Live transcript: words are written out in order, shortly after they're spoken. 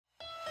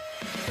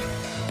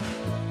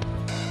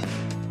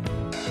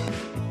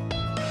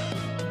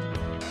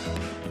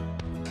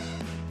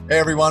Hey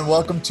everyone,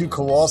 welcome to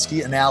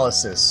Kowalski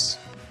Analysis.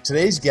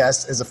 Today's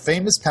guest is a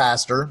famous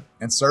pastor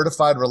and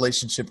certified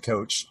relationship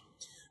coach.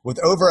 With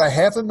over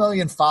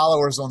 500,000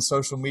 followers on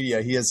social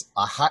media, he has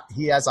a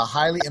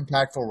highly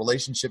impactful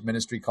relationship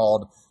ministry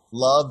called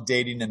Love,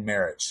 Dating, and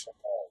Marriage.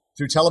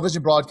 Through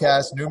television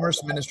broadcasts,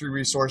 numerous ministry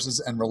resources,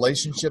 and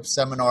relationship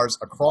seminars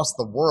across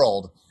the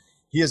world,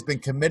 he has been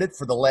committed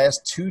for the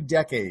last 2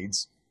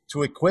 decades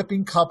to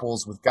equipping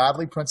couples with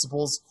godly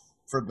principles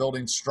for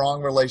building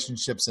strong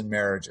relationships and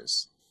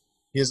marriages.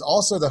 He is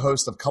also the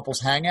host of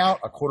Couples Hangout,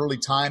 a quarterly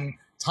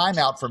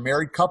timeout for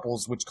married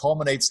couples, which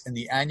culminates in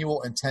the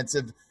annual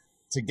intensive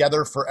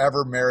Together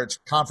Forever Marriage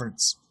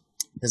Conference.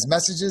 His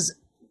messages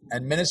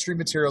and ministry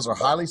materials are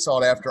highly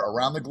sought after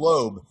around the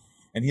globe,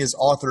 and he has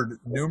authored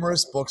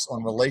numerous books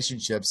on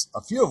relationships,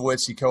 a few of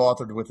which he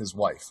co-authored with his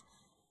wife.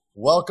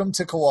 Welcome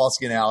to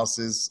Kowalski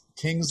Analysis,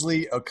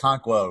 Kingsley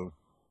Okonkwo.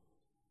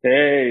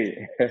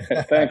 Hey,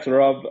 thanks,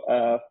 Rob.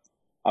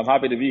 I'm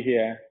happy to be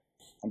here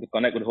and to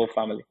connect with the whole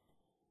family.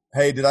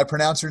 Hey, did I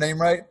pronounce your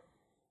name right?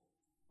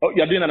 Oh,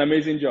 you're doing an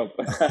amazing job.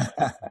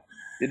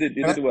 You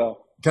did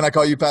well. Can I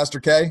call you Pastor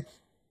K?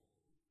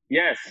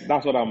 Yes,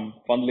 that's what I'm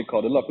fondly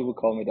called. A lot of people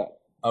call me that.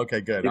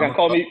 Okay, good. You can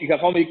call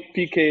me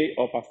PK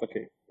or Pastor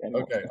K.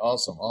 Anyway. Okay,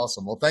 awesome.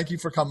 Well, thank you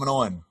for coming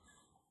on.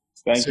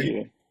 Thank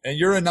you. And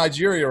you're in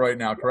Nigeria right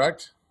now,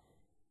 correct?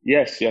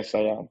 Yes, I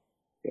am.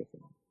 Yes.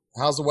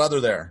 How's the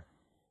weather there?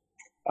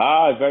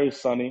 Very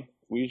sunny.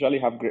 We usually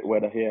have great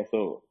weather here,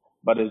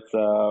 but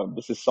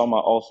this is summer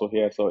also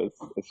here, so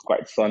it's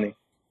quite sunny.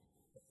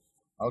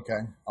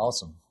 Okay,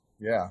 awesome.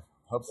 Yeah.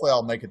 Hopefully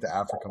I'll make it to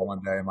Africa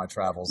one day in my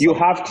travels. You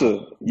have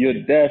to.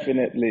 You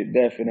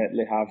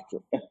definitely have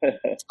to.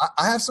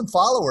 I have some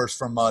followers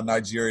from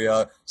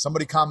Nigeria.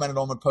 Somebody commented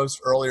on my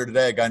post earlier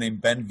today, a guy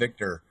named Ben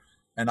Victor.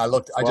 And I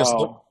looked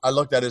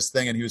at his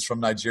thing, and he was from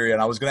Nigeria.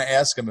 And I was going to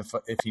ask him if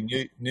he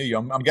knew you.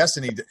 I'm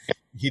guessing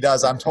he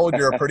does. I'm told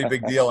you're a pretty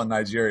big deal in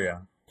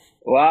Nigeria.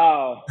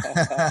 Wow.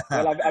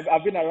 Well,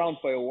 I've been around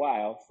for a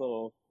while,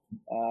 so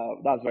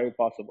that's very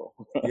possible.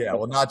 Yeah,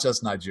 well, not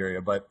just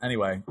Nigeria, but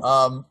anyway.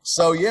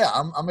 So yeah,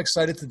 I'm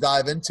excited to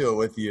dive into it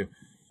with you.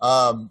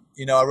 I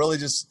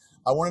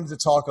wanted to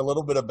talk a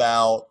little bit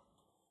about,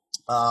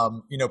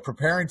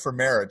 preparing for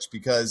marriage,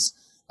 because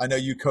I know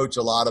you coach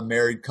a lot of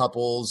married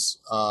couples,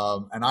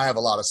 and I have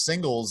a lot of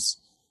singles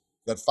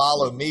that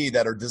follow me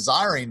that are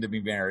desiring to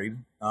be married,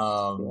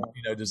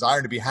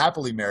 desiring to be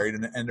happily married,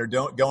 and they're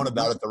going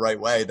about it the right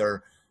way.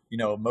 They're,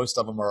 most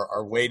of them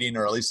are waiting,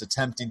 or at least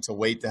attempting to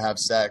wait to have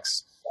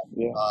sex.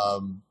 Yeah.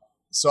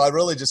 So I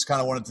really just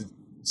kind of wanted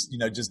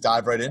to, just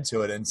dive right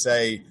into it and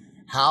say,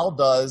 how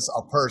does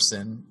a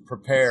person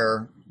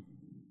prepare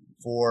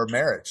for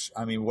marriage?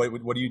 I mean,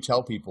 what do you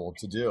tell people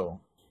to do?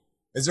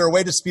 Is there a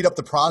way to speed up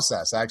the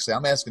process? Actually,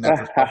 I'm asking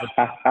that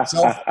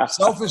for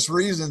selfish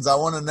reasons. I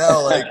want to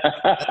know,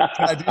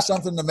 can I do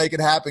something to make it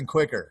happen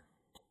quicker?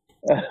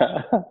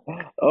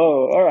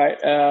 Oh, all right.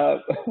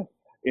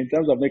 In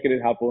terms of making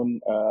it happen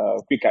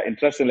quicker,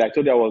 interestingly, I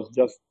told you I was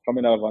just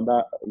coming out on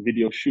that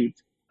video shoot,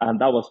 and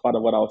that was part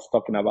of what I was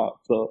talking about.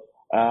 So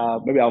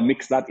maybe I'll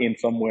mix that in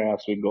somewhere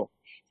as we go.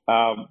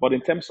 But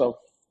in terms of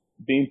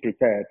being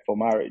prepared for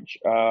marriage,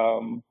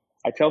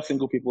 I tell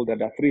single people that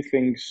there are 3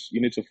 things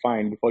you need to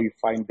find before you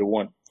find the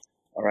one.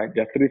 All right.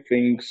 There are 3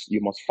 things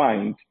you must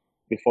find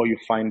before you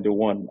find the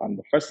one. And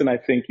the first thing I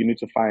think you need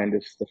to find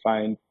is to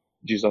find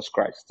Jesus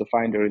Christ, to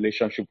find a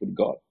relationship with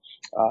God.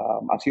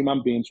 As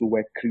human beings, we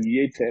were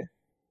created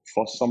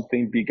for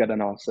something bigger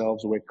than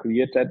ourselves.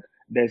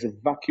 There's a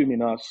vacuum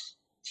in us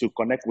to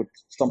connect with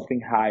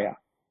something higher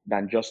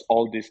than just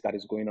all this that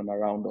is going on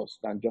around us,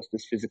 than just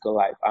this physical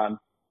life. And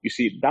you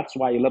see, that's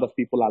why a lot of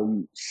people are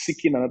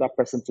seeking another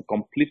person to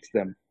complete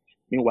them.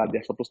 Meanwhile,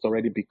 they're supposed to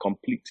already be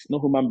complete. No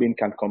human being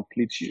can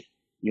complete you.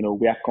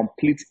 We are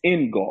complete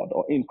in God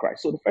or in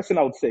Christ. So the first thing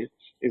I would say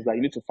is that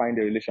you need to find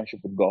a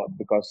relationship with God,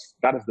 because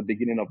that is the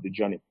beginning of the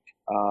journey.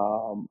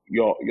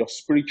 Your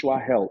spiritual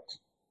health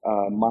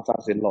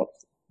matters a lot.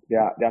 There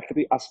are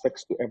 3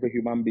 aspects to every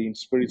human being: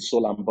 spirit,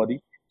 soul, and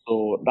body.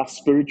 So that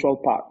spiritual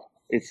part,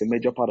 it's a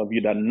major part of you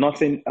that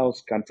nothing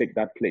else can take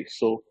that place.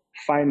 So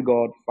find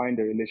God, find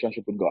a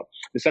relationship with God.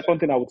 The second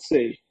thing I would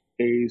say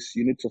is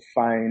you need to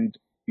find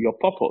your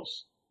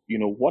purpose.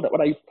 What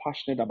are you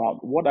passionate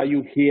about? What are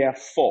you here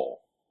for?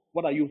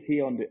 What are you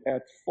here on the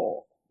earth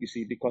for? You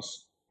see,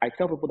 because I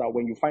tell people that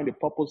when you find a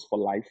purpose for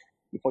life,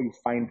 before you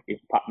find a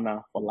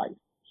partner for life,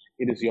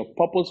 it is your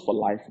purpose for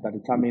life that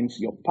determines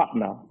your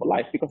partner for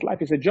life, because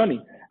life is a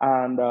journey,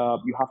 and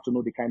you have to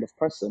know the kind of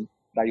person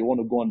that you want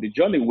to go on the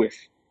journey with,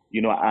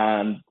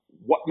 and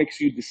what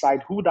makes you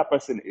decide who that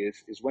person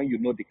is when you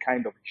know the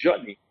kind of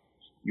journey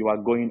you are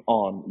going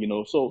on,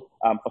 So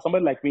for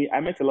somebody like me, I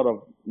met a lot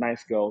of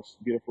nice girls,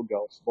 beautiful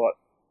girls, but,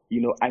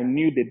 I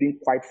knew they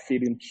didn't quite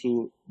fit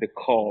into the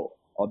call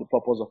or the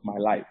purpose of my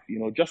life.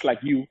 Just like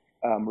you,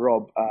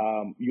 Rob,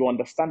 you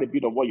understand a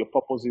bit of what your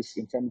purpose is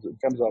in terms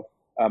of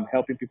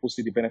helping people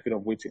see the benefit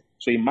of waiting.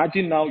 So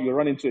imagine now you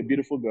run into a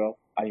beautiful girl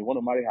and you want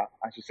to marry her,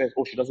 and she says,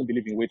 "Oh, she doesn't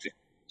believe in waiting."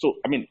 So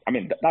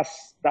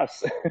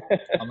that's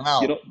I'm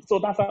out. you know. So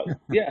that's how.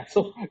 Yeah.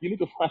 So you need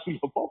to find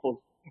your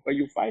purpose. When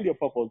you find your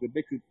purpose, it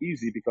makes it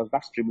easy because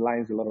that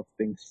streamlines a lot of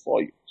things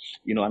for you.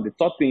 You know. And the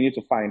third thing you need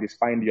to find is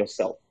find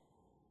yourself.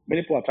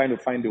 Many people are trying to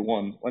find the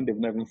one when they've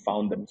never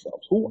found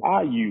themselves. Who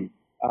are you?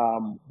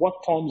 What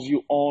turns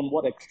you on?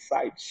 What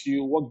excites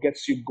you? What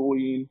gets you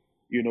going?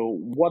 You know,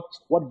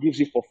 what gives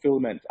you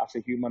fulfillment as a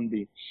human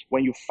being?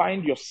 When you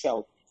find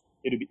yourself,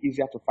 it'll be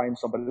easier to find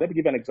somebody. Let me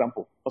give you an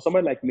example. For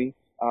somebody like me,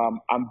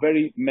 I'm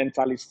very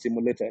mentally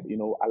stimulated. You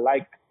know, I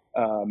like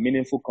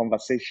meaningful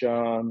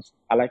conversations.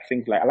 I like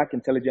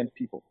intelligent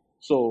people.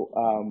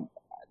 So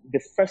the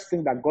first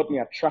thing that got me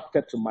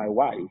attracted to my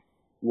wife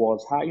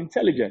was her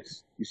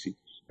intelligence. You see,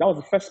 that was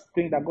the first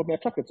thing that got me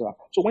attracted to her.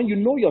 So when you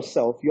know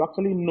yourself, you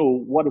actually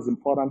know what is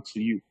important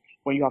to you.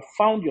 When you have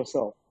found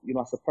yourself, you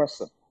know, as a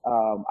person,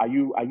 are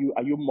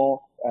you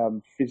more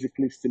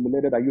physically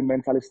stimulated? Are you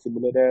mentally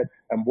stimulated?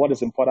 And what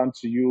is important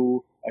to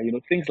you? You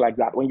know, things like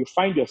that. When you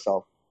find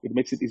yourself, it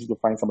makes it easy to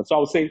find somebody. So I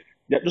would say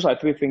that those are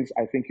three things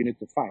I think you need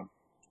to find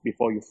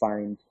before you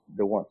find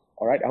the one.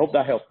 All right. I hope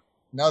that helped.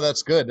 No,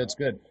 that's good. That's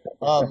good.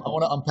 I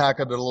want to unpack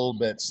it a little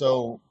bit.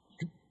 So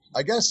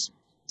I guess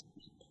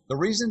the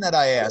reason that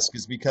I ask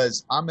is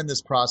because I'm in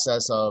this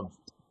process of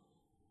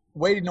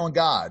waiting on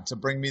God to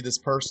bring me this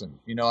person,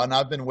 you know, and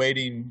I've been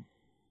waiting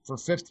for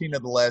 15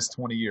 of the last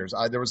 20 years.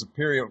 There was a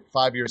period,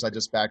 5 years, I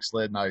just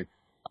backslid and I,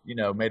 you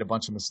know, made a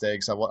bunch of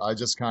mistakes. I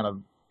just kind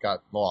of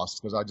got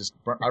lost because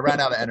I ran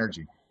out of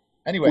energy.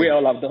 Anyway. We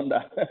all have done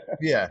that.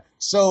 Yeah.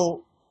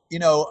 So, you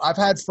know, I've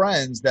had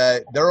friends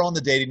that they're on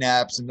the dating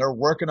apps and they're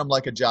working them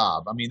like a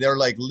job. I mean, they're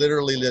like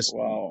literally this,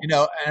 wow. You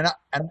know, and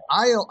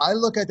I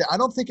look at that. I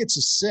don't think it's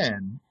a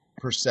sin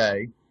per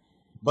se,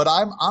 but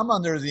I'm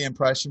under the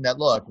impression that,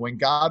 look, when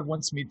God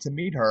wants me to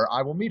meet her,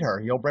 I will meet her.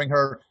 He'll bring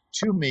her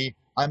to me.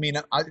 I mean,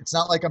 it's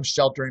not like I'm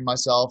sheltering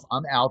myself.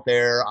 I'm out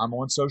there. I'm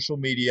on social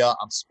media.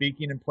 I'm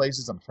speaking in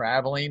places. I'm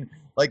traveling.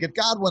 Like, if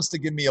God wants to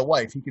give me a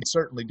wife, he can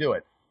certainly do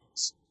it.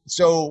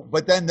 So,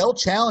 but then they'll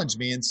challenge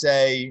me and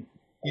say,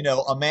 you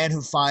know, a man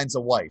who finds a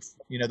wife,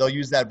 you know, they'll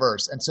use that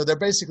verse. And so they're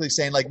basically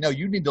saying, like, no,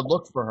 you need to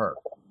look for her.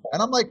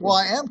 And I'm like, well,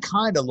 I am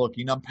kind of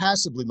looking. I'm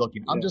passively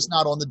looking. I'm just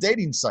not on the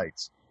dating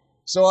sites.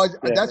 So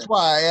that's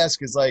why I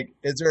ask is like,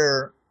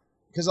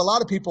 because a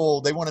lot of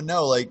people, they want to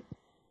know, like,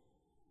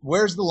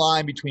 where's the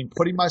line between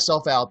putting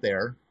myself out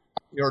there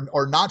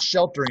or not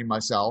sheltering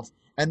myself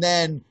and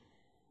then,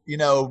 you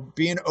know,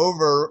 being a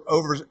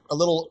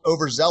little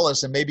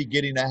overzealous and maybe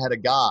getting ahead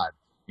of God,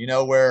 you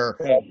know,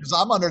 because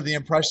I'm under the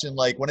impression,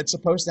 like, when it's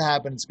supposed to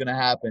happen, it's going to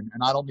happen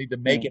and I don't need to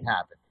make it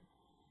happen.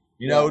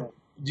 You know,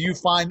 do you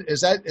find,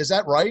 is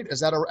that right? Is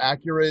that an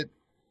accurate,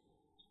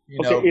 you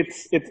know?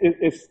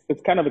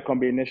 It's kind of a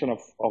combination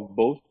of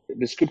both.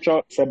 The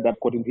scripture said that,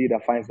 quoting, he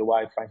that finds the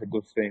wife finds a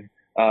good thing.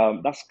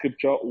 That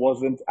scripture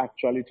wasn't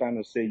actually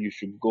trying to say you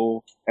should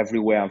go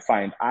everywhere and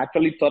find. I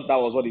actually thought that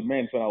was what it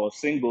meant when I was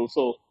single.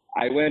 So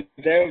I went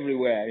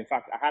everywhere. In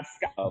fact, I had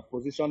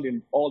positioned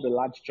in all the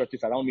large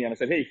churches around me. And I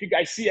said, hey, if you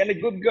guys see any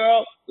good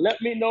girl, let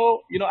me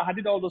know. You know, I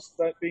did all those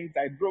things.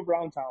 I drove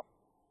around town.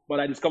 But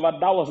I discovered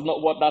that was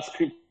not what that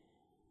scripture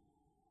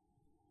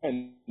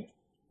meant.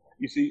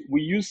 You see,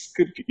 we use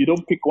scripture. You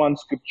don't pick one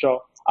scripture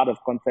out of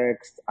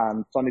context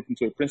and turn it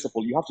into a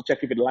principle. You have to check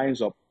if it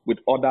lines up with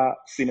other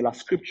similar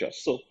scriptures.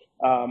 So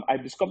I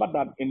discovered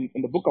that in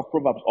the book of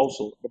Proverbs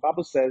also, the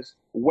Bible says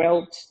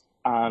wealth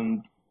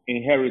and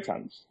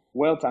inheritance,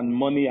 wealth and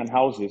money and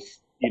houses,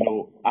 you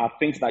know, are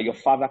things that your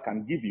father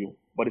can give you.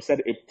 But it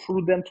said a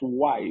prudent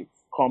wife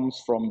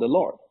comes from the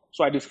Lord.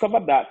 So I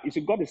discovered that, you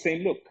see, God is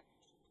saying, look,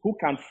 who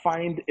can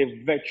find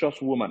a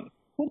virtuous woman?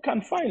 Who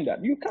can find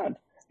that? You can't.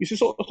 You see,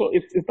 so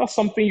it's not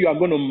something you are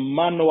going to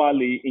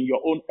manually, in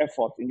your own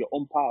effort, in your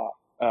own power,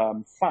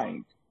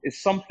 find.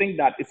 It's something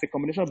that it's a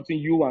combination between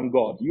you and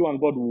God. You and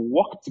God will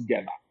work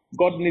together.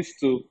 God needs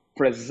to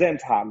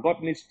present her.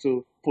 God needs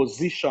to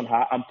position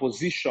her and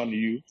position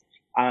you,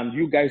 and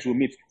you guys will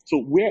meet.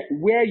 So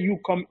where you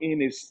come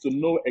in is to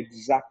know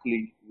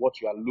exactly what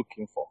you are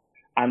looking for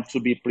and to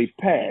be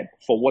prepared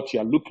for what you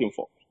are looking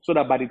for, so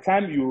that by the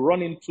time you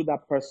run into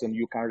that person,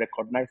 you can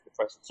recognize the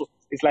person. So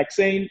it's like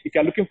saying, if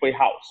you're looking for a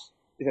house,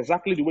 it's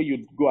exactly the way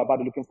you go about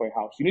looking for a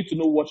house. You need to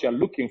know what you're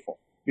looking for.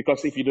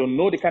 Because if you don't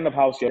know the kind of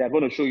house they're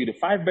going to show you the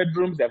 5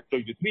 bedrooms, they'll show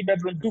you the 3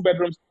 bedrooms, 2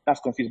 bedrooms,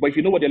 that's confused. But if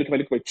you know what they're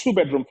looking for a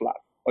 2-bedroom flat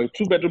or a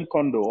 2-bedroom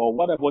condo or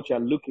whatever what you're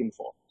looking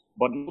for.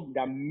 But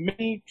there are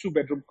many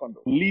 2-bedroom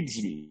condos.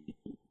 Leads me.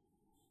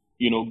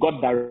 You know,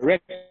 God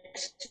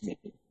directs me.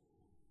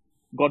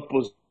 God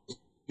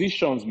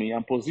positions me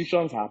and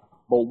positions her.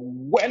 But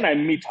when I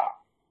meet her,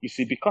 you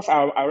see, because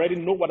I already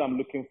know what I'm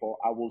looking for,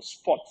 I will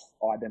spot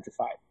or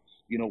identify,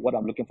 you know, what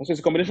I'm looking for. So it's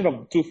a combination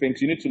of two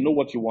things. You need to know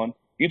what you want.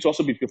 You need to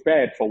also be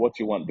prepared for what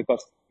you want.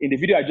 Because in the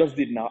video I just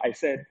did now, I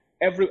said,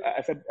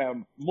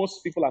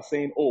 most people are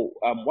saying,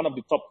 one of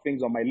the top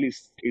things on my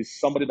list is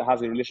somebody that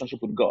has a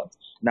relationship with God.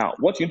 Now,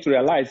 what you need to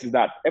realize is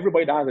that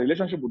everybody that has a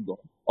relationship with God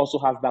also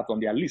has that on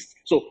their list.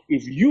 So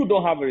if you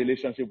don't have a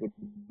relationship with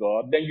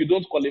God, then you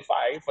don't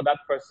qualify for that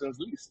person's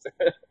list.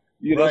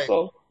 Right.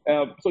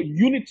 So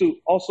you need to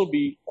also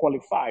be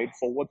qualified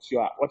for what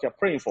you're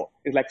praying for.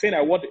 It's like saying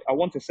I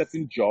want a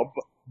certain job,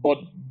 but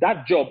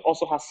that job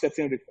also has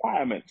certain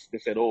requirements. They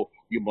said,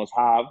 you must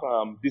have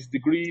this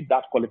degree,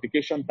 that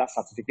qualification, that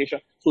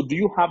certification. So do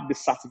you have the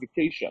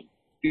certification?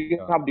 Do you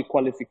have the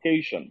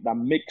qualification that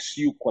makes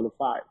you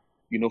qualified,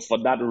 for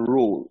that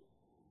role?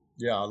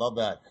 Yeah, I love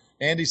that.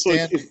 Andy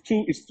Stanley.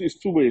 So it's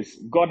two ways.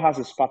 God has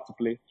his part to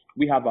play.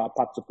 We have our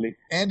part to play.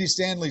 Andy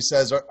Stanley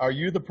says, are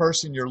you the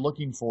person you're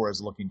looking for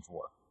is looking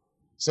for?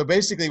 So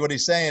basically what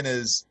he's saying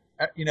is,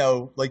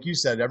 like you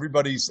said,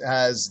 everybody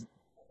has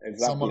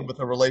someone with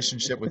a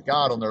relationship with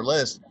God on their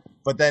list.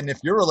 But then if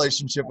your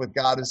relationship with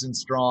God isn't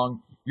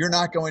strong, you're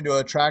not going to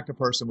attract a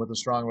person with a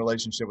strong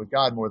relationship with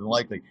God more than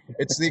likely.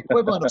 It's the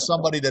equivalent of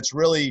somebody that's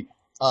really,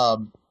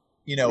 out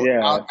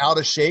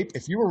of shape.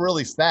 If you were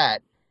really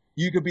fat,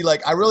 you could be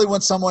like, I really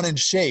want someone in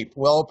shape.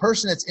 Well, a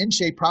person that's in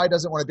shape probably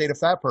doesn't want to date a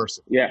fat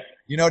person. Yeah.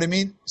 You know what I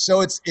mean? So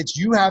it's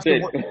you have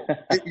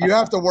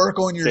to work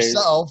on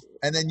yourself,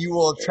 and then you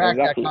will attract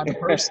that kind of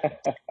person,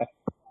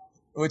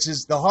 which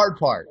is the hard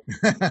part.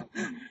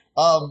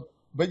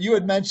 But you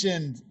had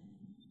mentioned,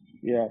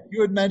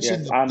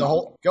 the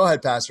whole. Go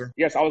ahead, Pastor.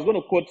 Yes, I was going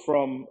to quote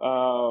from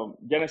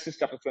Genesis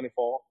chapter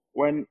 24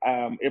 when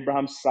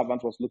Abraham's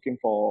servant was looking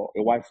for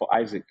a wife for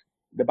Isaac.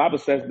 The Bible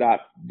says that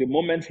the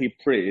moment he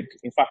prayed,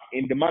 in fact,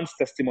 in the man's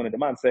testimony, the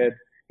man said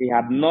he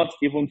had not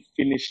even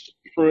finished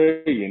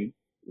praying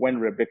when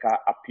Rebecca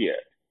appeared.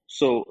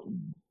 So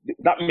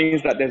that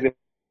means that there's a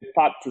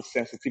part to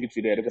sensitivity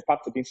there. There's a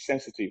part to being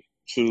sensitive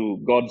to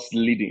God's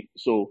leading.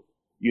 So,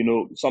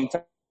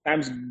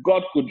 sometimes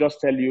God could just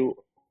tell you,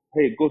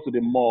 hey, go to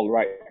the mall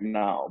right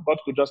now. God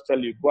could just tell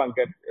you, go and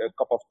get a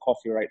cup of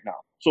coffee right now.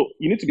 So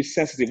you need to be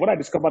sensitive. What I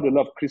discovered with a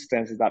lot of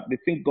Christians is that they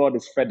think God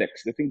is FedEx.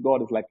 They think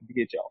God is like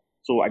DHL.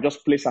 So I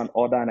just place an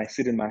order and I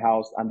sit in my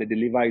house and they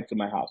deliver it to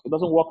my house. It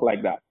doesn't work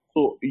like that.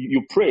 So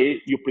you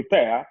pray, you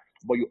prepare,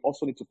 but you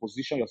also need to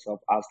position yourself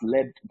as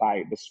led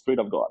by the Spirit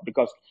of God,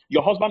 because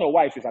your husband or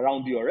wife is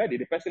around you already.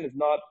 The person they're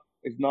not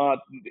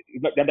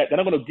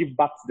going to give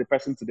back to the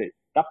person today.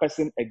 That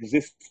person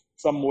exists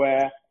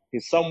somewhere.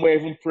 He's somewhere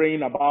even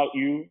praying about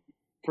you,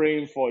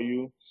 praying for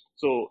you.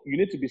 So you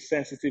need to be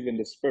sensitive in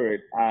the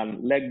spirit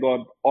and let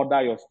God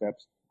order your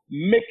steps.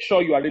 Make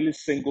sure you are really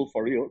single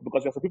for real,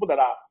 because there's some people that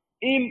are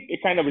in a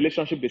kind of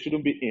relationship they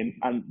shouldn't be in,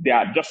 and they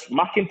are just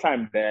marking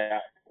time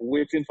there,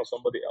 waiting for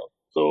somebody else.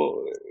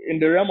 So in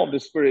the realm of the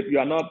spirit, you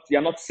are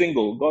not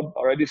single. God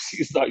already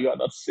sees that you are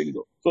not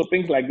single. So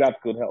things like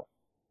that could help.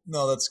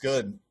 No, that's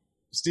good.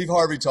 Steve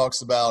Harvey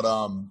talks about,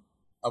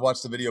 I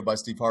watched the video by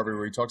Steve Harvey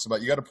where he talks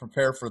about you got to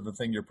prepare for the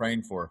thing you're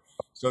praying for.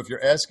 So if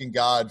you're asking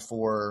God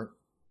for,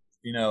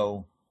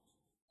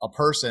 a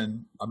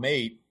person, a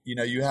mate,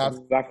 you have.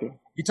 Exactly.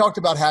 He talked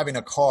about having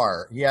a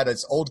car. He had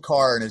his old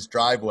car in his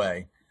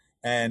driveway,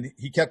 and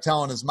he kept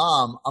telling his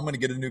mom, I'm going to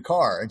get a new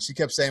car. And she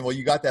kept saying, well,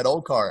 you got that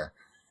old car.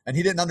 And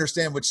he didn't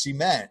understand what she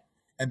meant.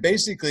 And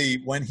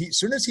basically, as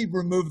soon as he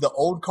removed the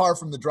old car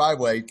from the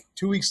driveway,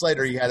 2 weeks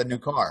later, he had a new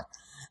car.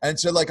 And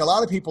so like a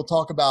lot of people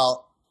talk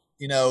about,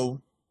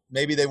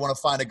 maybe they want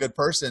to find a good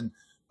person,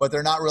 but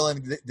they're not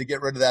willing to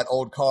get rid of that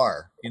old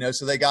car,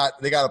 so they got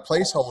a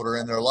placeholder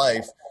in their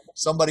life,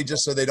 somebody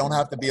just so they don't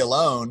have to be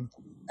alone,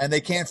 and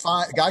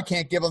God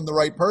can't give them the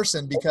right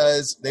person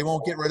because they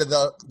won't get rid of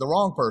the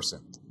wrong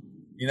person,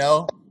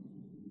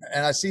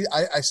 and I see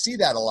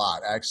that a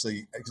lot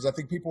actually, because I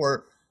think people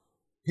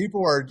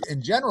are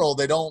in general,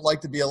 they don't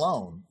like to be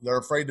alone. They're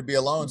afraid to be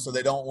alone. So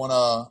they don't want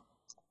to,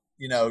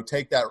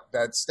 take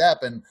that step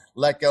and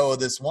let go of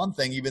this one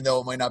thing, even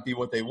though it might not be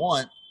what they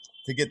want,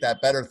 to get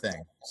that better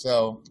thing.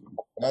 So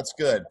that's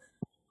good.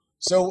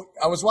 So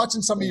I was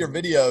watching some of your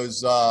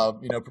videos,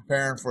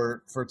 preparing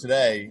for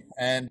today,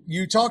 and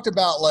you talked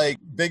about like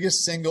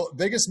biggest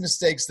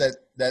mistakes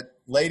that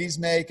ladies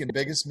make and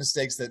biggest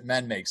mistakes that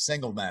men make,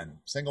 single men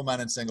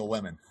and single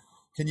women.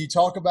 Can you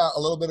talk about a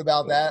little bit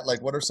about that?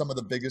 Like, what are some of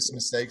the biggest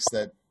mistakes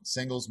that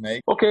singles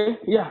make? Okay,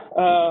 yeah.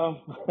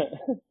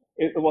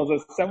 It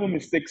was 7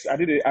 mistakes. I've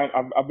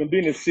been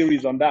doing a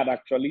series on that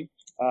actually.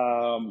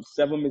 7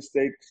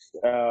 mistakes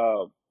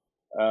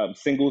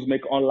singles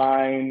make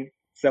online.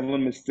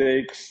 7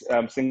 mistakes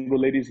single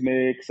ladies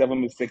make.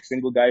 7 mistakes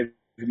single guys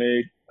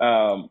make.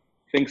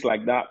 Things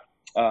like that.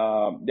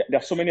 There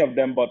are so many of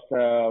them, but you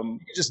can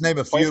just name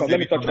a few. Let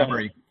me touch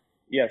memory.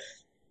 On.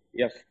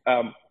 Yes.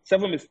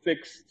 7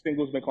 mistakes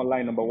singles make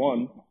online. Number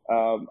 1,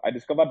 I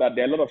discovered that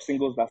there are a lot of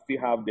singles that still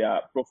have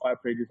their profile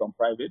pages on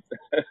private.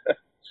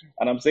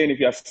 And I'm saying if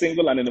you're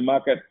single and in the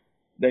market,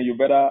 then you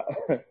better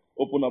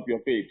open up your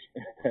page.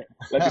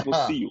 Let people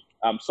see you.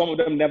 Some of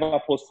them never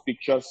post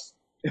pictures.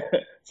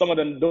 Some of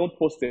them don't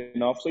post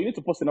enough. So you need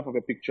to post enough of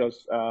your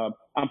pictures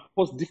and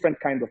post different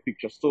kind of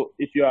pictures. So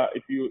if you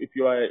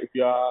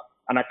are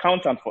an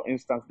accountant, for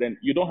instance, then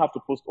you don't have to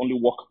post only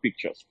work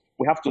pictures.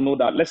 We have to know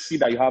that, let's see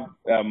that you have,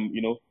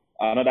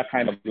 another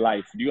kind of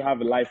life. Do you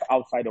have a life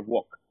outside of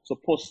work? So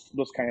post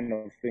those kind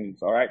of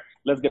things, all right?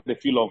 Let's get the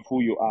feel of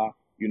who you are,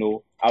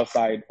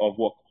 outside of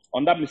work.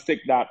 On that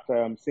mistake that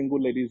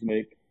single ladies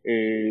make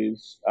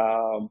is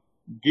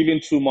giving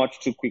too much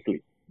too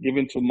quickly.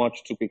 Giving too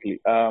much too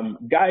quickly.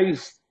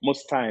 Guys,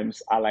 most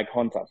times, are like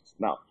hunters.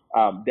 Now,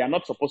 they are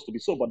not supposed to be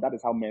so, but that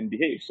is how men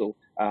behave. So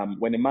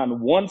when a man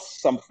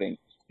wants something,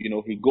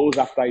 he goes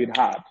after it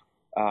hard.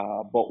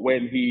 But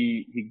when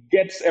he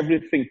gets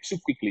everything too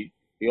quickly,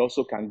 he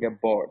also can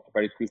get bored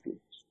very quickly.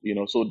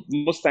 So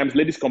most times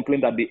ladies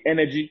complain that the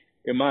energy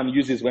a man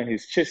uses when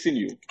he's chasing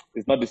you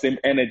is not the same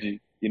energy,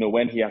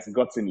 when he has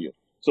gotten you.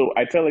 So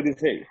I tell ladies,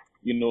 hey,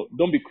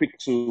 don't be quick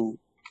to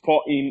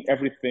pour in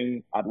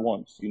everything at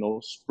once,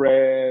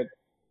 spread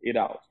it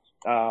out.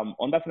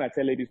 On that thing, I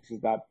tell ladies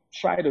is that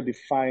try to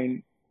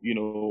define,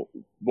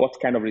 what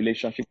kind of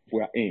relationship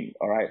we're in.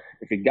 All right.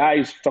 If a guy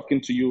is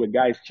talking to you, a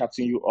guy is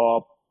chatting you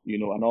up,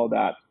 and all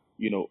that,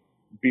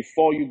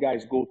 before you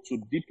guys go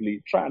too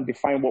deeply, try and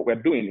define what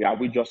we're doing. Are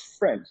we just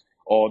friends,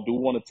 or do we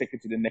want to take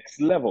it to the next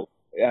level?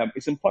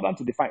 It's important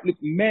to define. Look,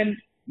 men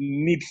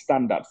need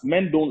standards.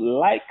 Men don't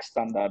like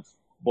standards,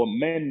 but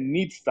men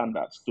need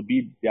standards to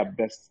be their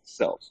best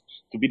selves,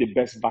 to be the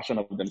best version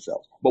of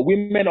themselves. But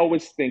women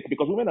always think,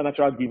 because women are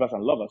natural givers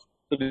and lovers,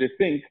 so they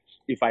think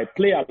if I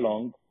play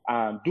along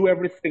and do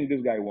everything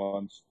this guy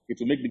wants, it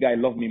will make the guy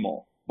love me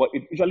more. But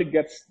it usually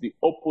gets the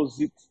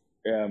opposite,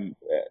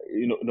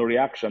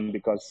 reaction,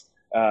 because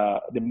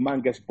the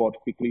man gets bored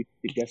quickly,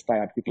 he gets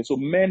tired quickly. So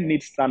men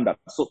need standards.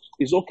 So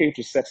it's okay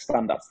to set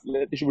standards.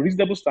 There should be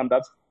reasonable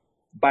standards,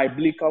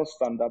 biblical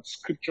standards,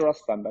 scriptural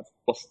standards,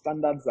 but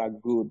standards are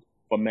good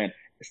for men.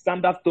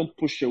 Standards don't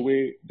push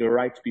away the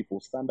right people.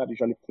 Standard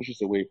usually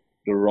pushes away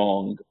the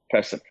wrong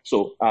person.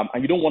 So,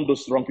 and you don't want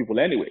those wrong people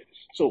anyway.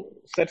 So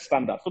set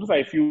standards. So those are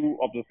a few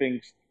of the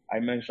things I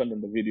mentioned in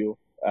the video,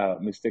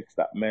 mistakes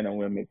that men and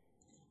women make.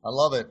 I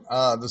love it.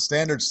 The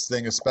standards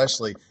thing,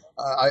 especially.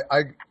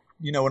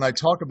 When I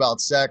talk about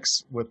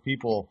sex with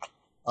people,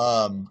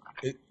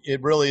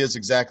 it really is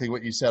exactly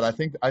what you said. I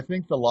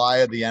think the lie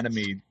of the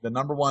enemy, the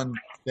number one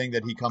thing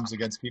that he comes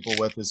against people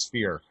with is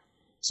fear.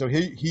 So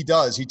he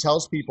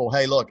tells people,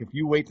 hey, look, if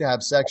you wait to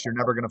have sex, you're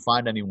never going to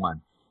find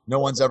anyone. No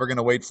one's ever going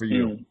to wait for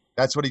you.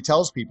 That's what he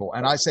tells people.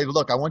 And I say,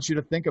 look, I want you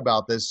to think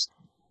about this.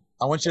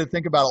 I want you to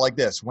think about it like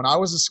this. When I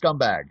was a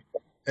scumbag,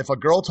 if a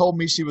girl told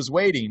me she was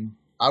waiting,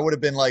 I would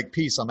have been like,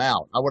 peace, I'm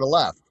out. I would have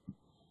left.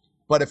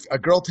 But if a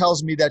girl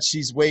tells me that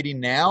she's waiting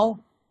now,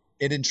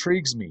 it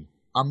intrigues me.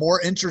 I'm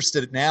more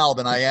interested now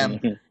than I am.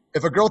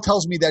 If a girl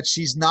tells me that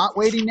she's not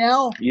waiting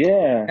now,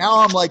 now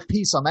I'm like,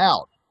 peace, I'm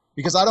out,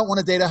 because I don't want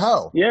to date a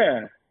hoe.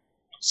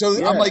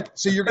 So I'm like,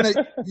 so you're gonna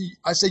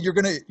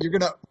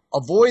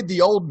avoid the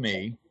old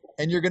me,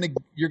 and you're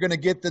gonna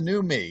get the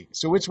new me.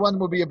 So which one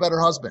would be a better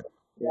husband?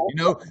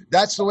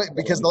 That's the way,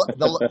 because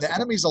the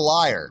enemy's a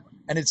liar.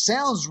 And it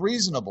sounds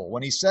reasonable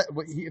when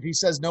if he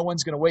says no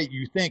one's going to wait,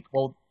 you think,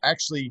 well,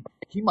 actually,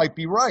 he might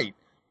be right,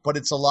 but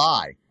it's a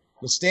lie.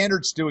 The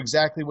standards do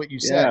exactly what you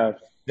said.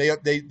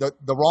 The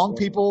wrong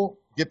people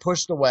get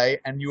pushed away,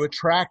 and you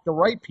attract the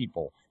right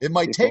people. It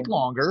might take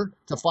longer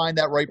to find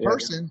that right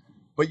person,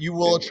 but you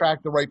will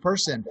attract the right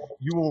person.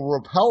 You will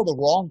repel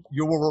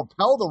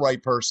the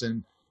right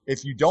person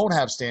if you don't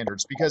have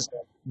standards, because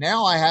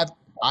now I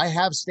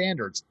have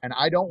standards, and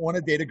I don't want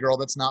to date a girl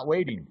that's not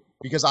waiting,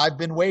 because I've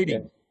been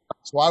waiting.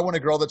 So I want a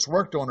girl that's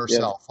worked on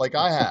herself like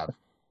I have.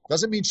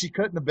 Doesn't mean she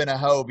couldn't have been a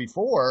hoe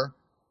before,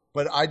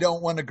 but I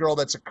don't want a girl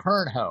that's a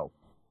current hoe.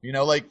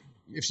 Like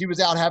if she was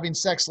out having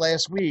sex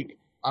last week,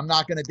 I'm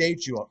not going to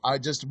date you. I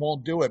just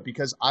won't do it,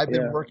 because I've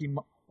been working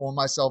on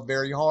myself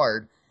very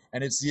hard.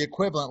 And it's the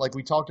equivalent, like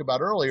we talked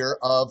about earlier,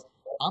 of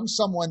I'm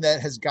someone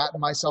that has gotten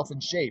myself in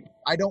shape.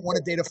 I don't want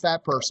to date a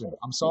fat person.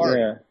 I'm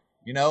sorry.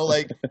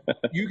 Like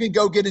you can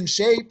go get in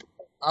shape.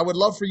 I would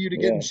love for you to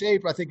get in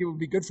shape. I think it would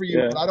be good for you,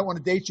 but I don't want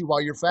to date you while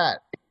you're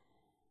fat.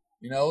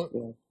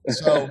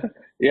 So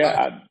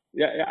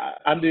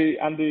And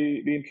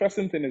the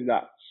interesting thing is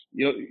that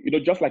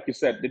just like you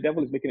said, the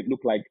devil is making it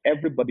look like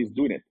everybody's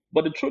doing it.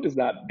 But the truth is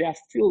that there are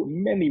still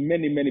many,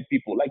 many, many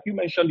people. Like you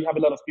mentioned, you have a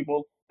lot of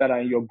people that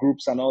are in your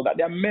groups and all that.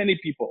 There are many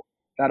people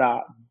that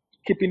are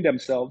keeping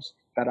themselves,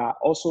 that are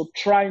also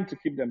trying to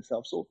keep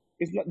themselves. So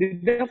it's not, the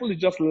devil is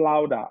just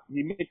louder.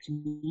 He makes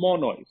more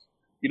noise.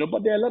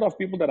 But there are a lot of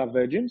people that are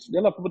virgins. There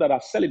are a lot of people that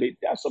are celibate.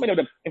 There are so many of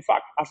them. In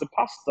fact, as a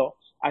pastor,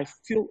 I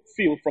still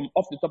feel, from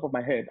off the top of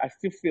my head, I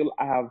still feel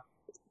I have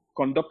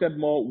conducted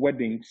more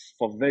weddings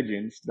for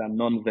virgins than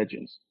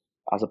non-virgins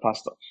as a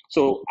pastor.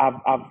 So I've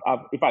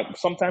in fact,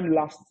 sometime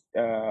last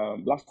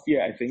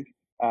year, I think,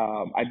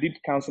 I did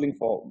counseling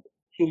for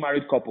 2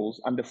 married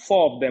couples, and the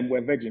 4 of them were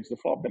virgins. The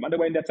 4 of them, and they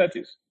were in their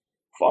 30s.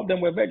 4 of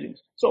them were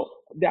virgins. So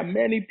there are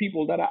many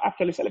people that are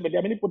actually celibate. There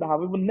are many people that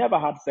have even never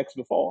had sex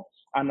before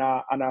and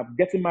are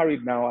getting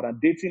married now, and are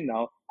dating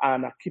now,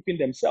 and are keeping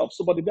themselves.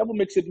 So, but the devil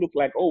makes it look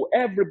like, oh,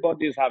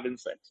 everybody is having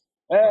sex.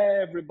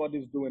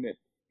 Everybody's doing it.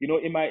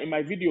 in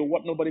my video,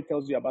 what nobody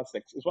tells you about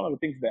sex is one of the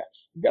things there.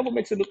 The devil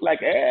makes it look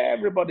like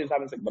everybody's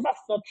having sex, but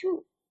that's not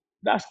true.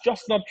 That's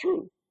just not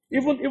true.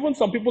 Even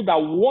some people that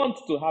want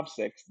to have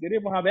sex, they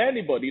don't even have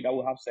anybody that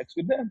will have sex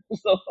with them.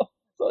 So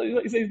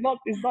it's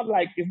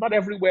not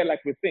everywhere like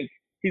we think.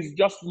 He's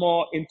just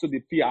more into the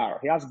PR.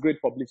 He has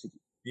great publicity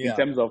in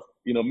terms of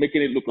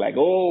making it look like,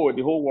 oh,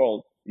 the whole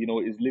world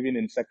is living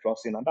in sexual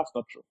sin, and that's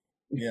not true.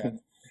 Yeah.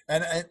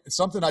 And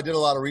something I did a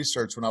lot of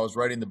research when I was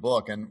writing the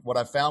book, and what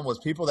I found was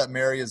people that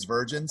marry as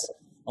virgins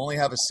only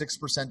have a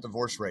 6%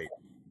 divorce rate.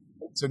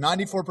 So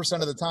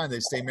 94% of the time they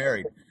stay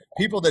married.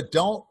 People that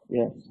don't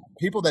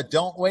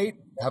wait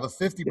have a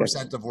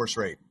 50% divorce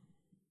rate.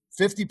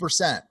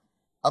 50%.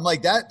 I'm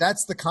like,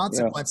 that's the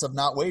consequence of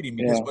not waiting,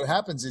 because what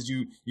happens is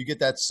you get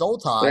that soul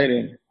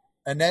tie,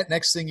 and that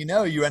next thing you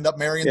know, you end up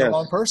marrying the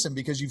wrong person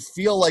because you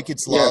feel like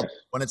it's love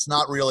when it's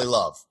not really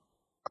love.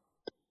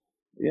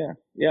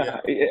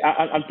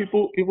 And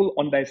people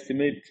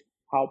underestimate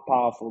how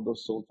powerful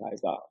those soul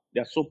ties are.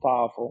 They're so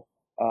powerful.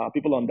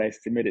 People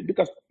underestimate it,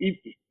 because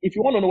if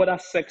you want to know whether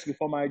sex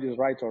before marriage is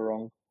right or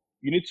wrong,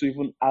 you need to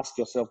even ask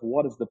yourself,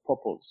 what is the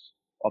purpose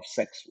of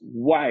sex?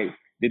 Why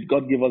did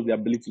God give us the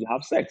ability to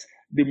have sex?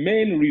 The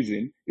main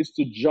reason is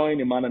to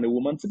join a man and a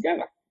woman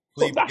together.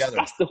 So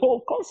that's the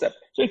whole concept.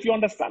 So if you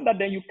understand that,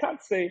 then you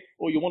can't say,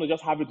 oh, you want to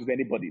just have it with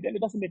anybody. Then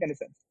it doesn't make any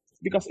sense,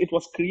 because it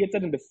was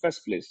created in the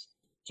first place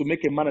to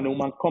make a man and a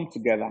woman come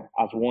together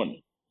as one.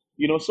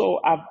 So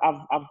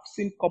I've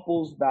seen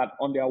couples that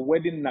on their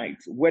wedding night,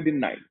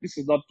 this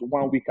is not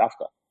 1 week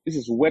after, this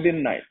is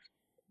wedding night,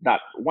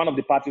 that one of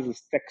the parties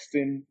is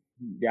texting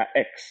their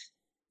ex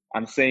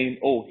and saying,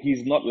 oh,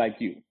 he's not like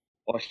you,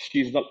 or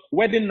she's not.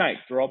 Wedding night,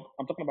 Rob,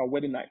 I'm talking about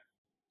wedding night.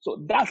 So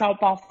that's how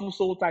powerful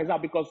soul ties are,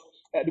 because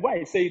the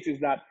way I say it is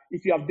that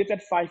if you have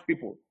dated 5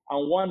 people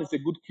and one is a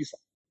good kisser,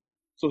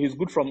 so he's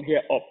good from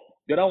here up,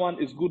 the other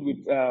one is good with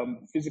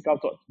physical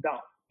touch down,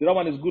 the other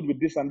one is good with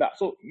this and that.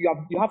 So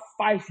you have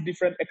 5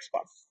 different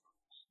experts.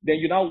 Then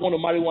you now want to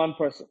marry one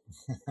person.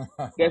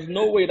 There's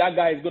no way that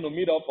guy is going to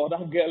meet up, or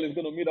that girl is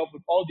going to meet up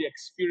with all the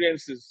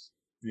experiences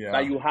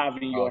that you have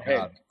in your head.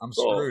 God. I'm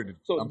screwed.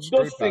 So I'm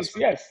those screwed, things,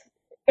 Pastor.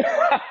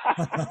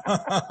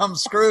 I'm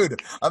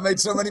screwed. I made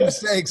so many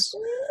mistakes.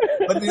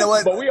 But you know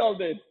what? But we all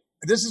did.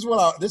 This is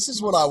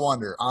what I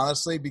wonder,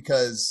 honestly,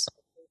 because,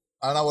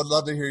 and I would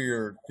love to hear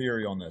your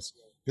theory on this.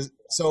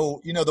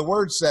 So, the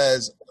word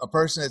says a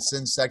person that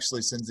sins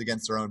sexually sins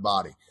against their own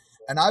body.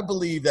 And I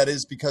believe that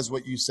is because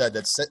what you said,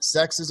 that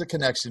sex is a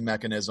connection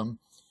mechanism.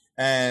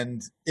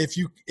 And if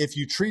you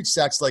treat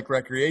sex like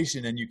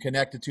recreation and you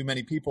connect to too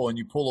many people and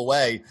you pull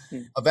away,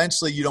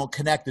 eventually you don't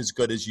connect as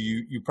good as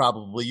you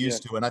probably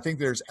used to. And I think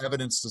there's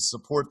evidence to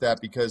support that,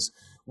 because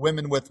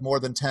women with more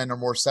than 10 or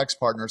more sex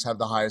partners have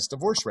the highest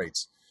divorce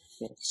rates.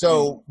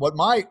 So what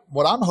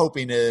I'm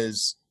hoping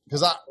is,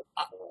 because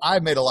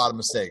I've made a lot of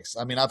mistakes.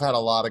 I mean, I've had a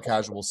lot of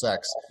casual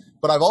sex,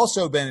 but I've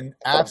also been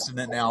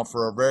abstinent now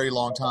for a very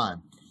long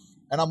time.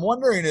 And I'm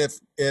wondering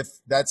if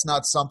that's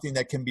not something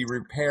that can be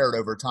repaired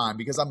over time,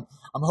 because I'm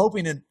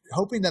hoping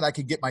that I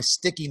could get my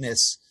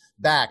stickiness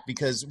back,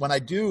 because when I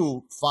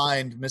do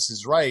find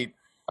Mrs. Right,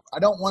 I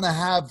don't want to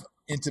have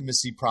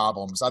intimacy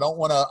problems. I don't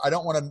want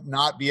to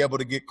not be able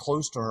to get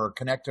close to her,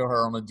 connect to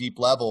her on a deep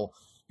level,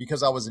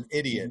 because I was an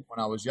idiot when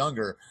I was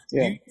younger.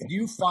 Do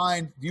you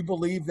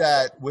believe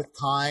that with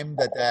time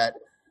that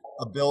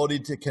ability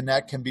to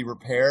connect can be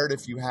repaired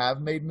if you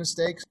have made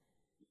mistakes?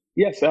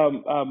 Yes,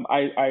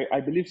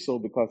 I believe so,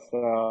 because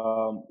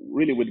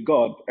really with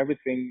God,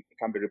 everything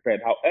can be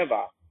repaired.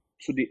 However,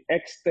 to the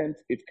extent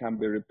it can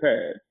be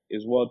repaired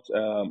is what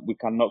we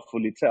cannot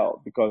fully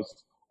tell, because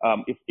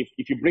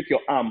if you break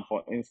your arm,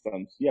 for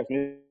instance, yes,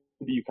 maybe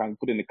you can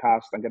put in a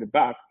cast and get it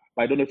back,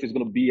 but I don't know if it's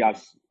going to be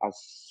as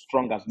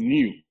strong as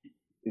new.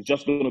 It's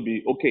just going to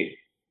be okay,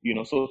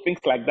 so things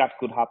like that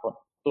could happen.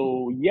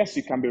 So yes,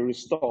 it can be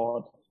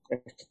restored,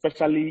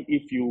 especially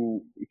if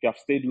you have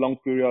stayed long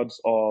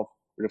periods of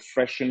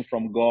refreshing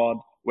from God,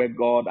 where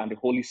God and the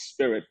Holy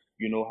Spirit,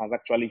 has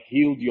actually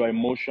healed your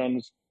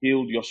emotions,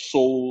 healed your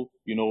soul,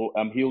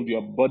 healed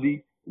your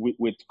body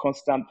with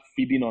constant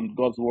feeding on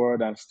God's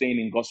word and staying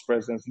in God's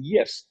presence.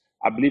 Yes,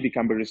 I believe it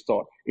can be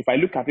restored. If I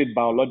look at it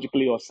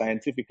biologically or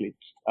scientifically,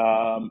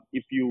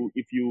 if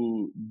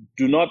you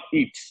do not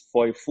eat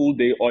for a full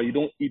day, or you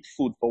don't eat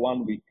food for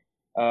 1 week,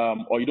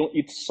 or you don't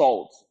eat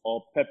salt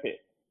or pepper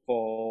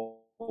for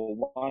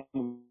 1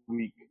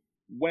 week,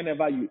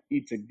 whenever you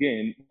eat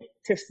again,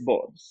 taste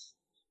buds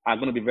are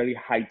going to be very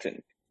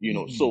heightened.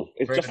 So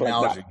it's Great just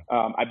analogy. like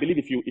that. I believe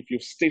if you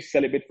stay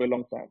celibate for a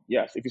long time,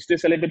 yes, if you stay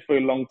celibate for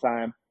a long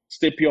time,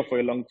 stay pure for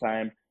a long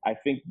time, I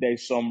think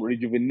there's some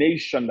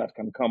rejuvenation that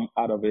can come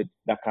out of it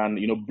that can,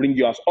 bring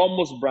you as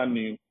almost brand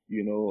new.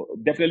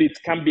 Definitely it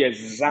can be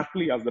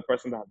exactly as the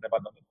person that has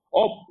never done it.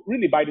 Or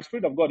really by the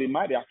Spirit of God, it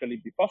might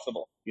actually be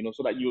possible,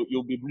 so that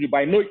you'll be,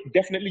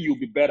 definitely you'll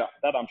be better.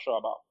 That I'm sure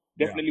about.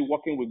 Definitely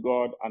working with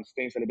God and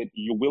staying celibate,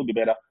 you will be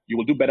better. You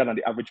will do better than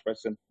the average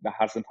person that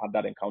hasn't had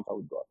that encounter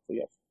with God. So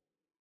yes.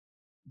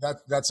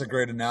 That's a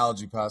great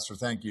analogy, Pastor.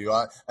 Thank you.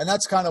 And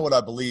that's kind of what I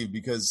believe,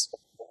 because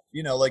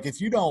like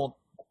if you don't,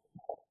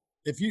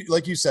 if you,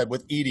 like you said,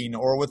 with eating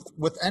or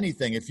with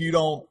anything, if you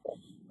don't,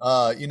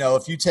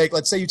 if you take,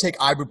 let's say you take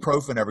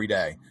ibuprofen every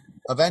day,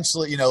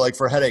 eventually, like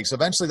for headaches,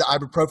 eventually the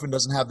ibuprofen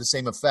doesn't have the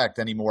same effect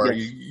anymore.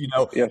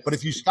 Yes. Yes. But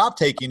if you stop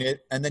taking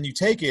it and then you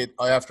take it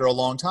after a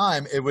long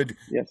time, it would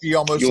be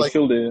almost You'll like,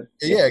 feel the,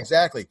 yeah,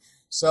 exactly.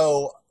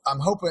 So I'm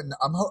hoping,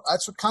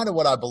 that's kind of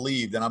what I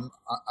believed. And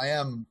I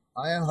am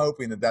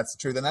hoping that that's the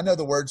truth. And I know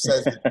the word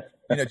says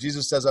that,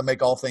 Jesus says I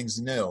make all things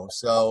new.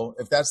 So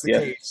if that's the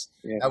case,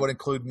 that would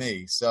include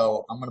me.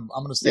 So I'm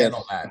going to stand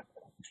on that.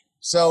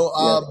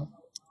 So,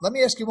 let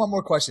me ask you one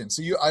more question.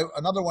 So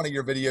another one of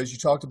your videos, you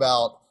talked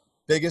about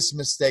biggest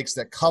mistakes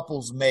that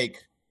couples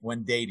make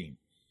when dating.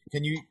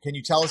 Can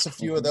you tell us a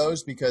few of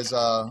those? Because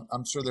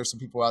I'm sure there's some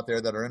people out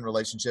there that are in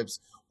relationships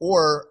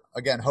or,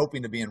 again,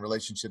 hoping to be in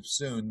relationships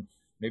soon.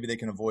 Maybe they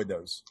can avoid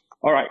those.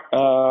 All right.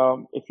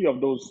 A few of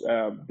those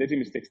dating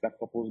mistakes that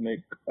couples make.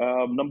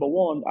 Number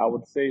one, I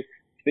would say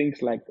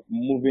things like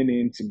moving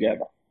in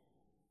together.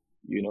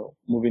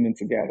 Moving in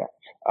together.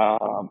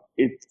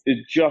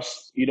 It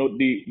just,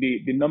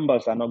 the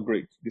numbers are not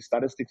great. The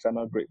statistics are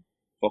not great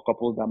for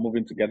couples that are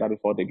moving together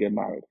before they get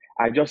married.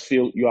 I just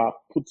feel you are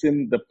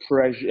putting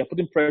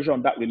pressure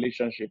on that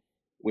relationship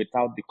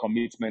without the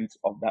commitment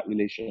of that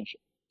relationship.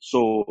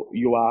 So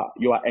you are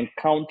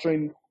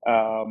encountering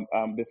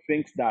the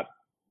things that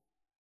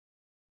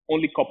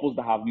only couples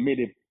that have made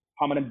a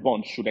permanent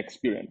bond should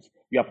experience.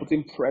 You are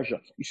putting pressure.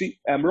 You see,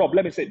 Rob,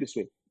 let me say it this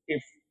way.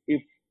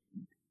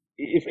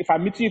 If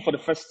I'm meeting you for the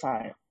first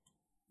time,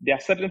 there are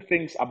certain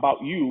things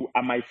about you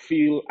I might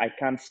feel I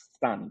can't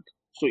stand.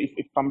 So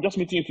if I'm just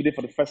meeting you today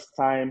for the first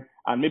time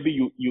and maybe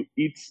you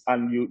eat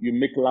and you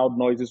make loud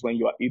noises when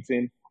you are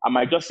eating, I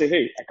might just say,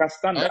 hey, I can't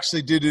stand that. I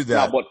actually do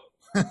that. No,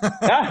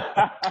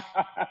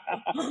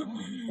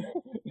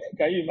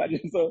 can you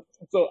imagine? So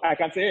I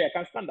can say, hey, I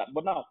can't stand that.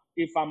 But now,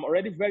 if I'm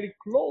already very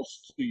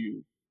close to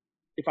you,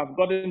 if I've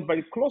gotten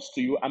very close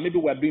to you and maybe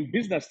we're doing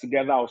business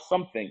together or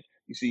something,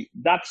 you see,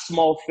 that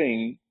small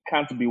thing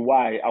can't be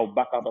why I'll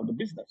back out of the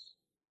business.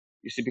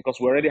 You see, because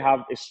we already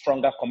have a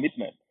stronger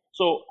commitment.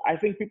 So I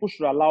think people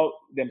should allow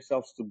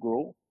themselves to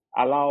grow,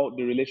 allow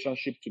the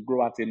relationship to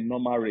grow at a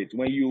normal rate.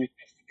 When you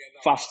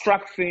fast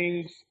track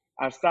things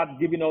and start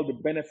giving all the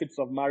benefits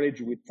of marriage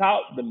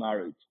without the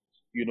marriage,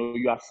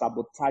 you are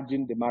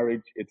sabotaging the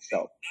marriage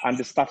itself. And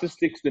the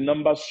statistics, the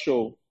numbers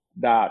show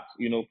that,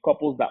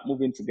 couples that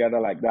move in together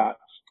like that,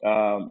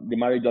 the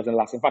marriage doesn't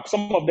last. In fact,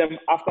 some of them,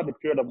 after the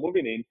period of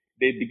moving in,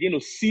 they begin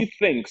to see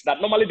things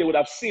that normally they would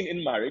have seen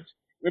in marriage,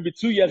 maybe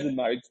 2 years in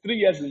marriage, 3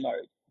 years in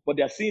marriage, but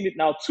they're seeing it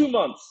now 2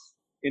 months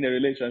in a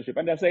relationship.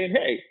 And they're saying,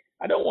 hey,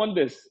 I don't want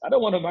this. I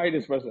don't want to marry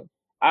this person.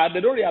 And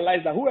they don't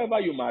realize that whoever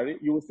you marry,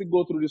 you will still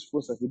go through this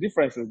process. The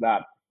difference is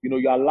that,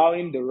 you're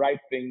allowing the right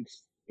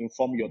things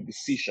inform your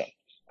decision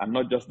and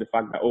not just the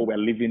fact that, we're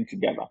living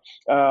together.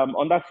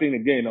 On that thing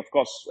again, of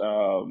course,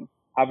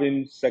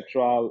 having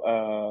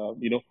sexual,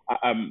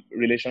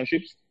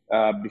 relationships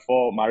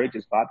before marriage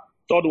is bad.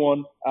 Third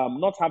one,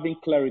 not having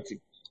clarity.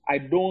 I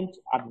don't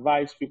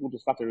advise people to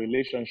start a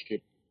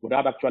relationship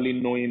without actually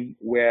knowing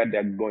where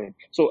they're going.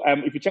 So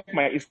if you check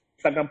my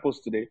Instagram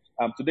post today,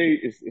 today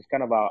is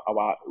kind of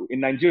our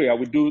in Nigeria,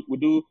 we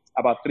do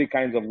about 3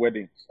 kinds of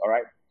weddings, all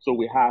right? So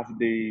we have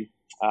the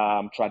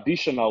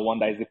traditional one,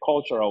 that is the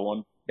cultural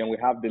one. Then we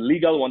have the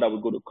legal one that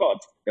we go to court.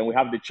 Then we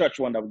have the church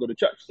one that we go to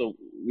church. So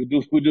we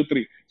do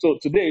 3. So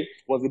today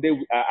was the day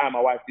I and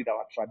my wife did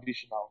our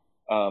traditional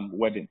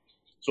wedding.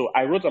 So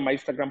I wrote on my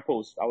Instagram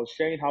post, I was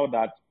sharing how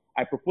that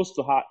I proposed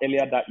to her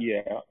earlier that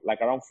year,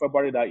 like around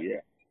February that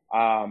year.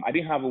 I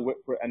didn't have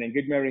an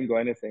engagement ring or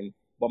anything,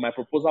 but my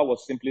proposal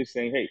was simply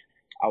saying, hey,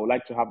 I would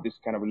like to have this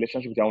kind of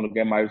relationship. I want to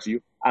get married to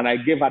you. And I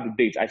gave her the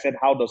date. I said,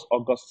 how does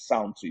August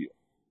sound to you?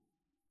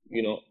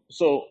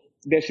 So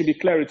there should be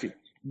clarity.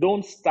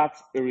 Don't start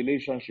a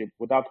relationship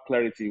without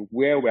clarity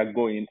where we're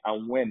going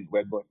and when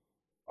we're going.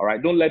 All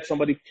right. Don't let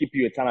somebody keep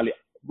you eternally.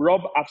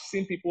 Rob, I've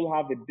seen people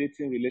have a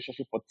dating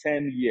relationship for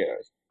 10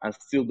 years and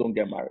still don't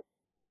get married.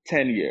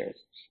 10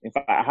 years. In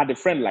fact, I had a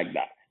friend like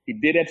that. He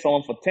dated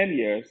someone for 10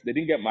 years. They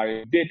didn't get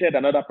married. Dated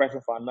another person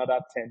for another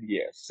 10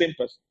 years. Same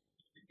person.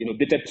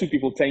 Dated 2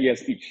 people 10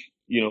 years each.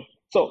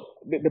 So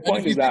the point is that.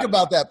 If you think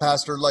about that,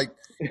 Pastor, like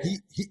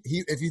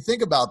if you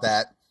think about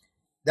that,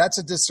 that's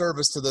a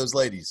disservice to those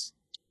ladies,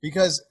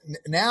 because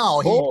now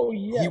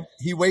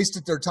he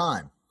wasted their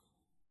time,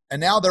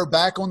 and now they're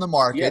back on the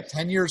market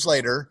 10 years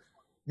later.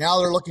 Now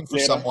they're looking for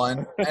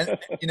someone, and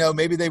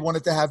maybe they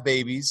wanted to have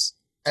babies.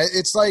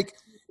 It's like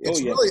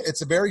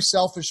it's a very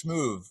selfish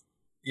move,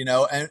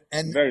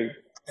 and very.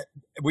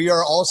 We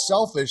are all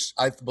selfish,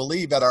 I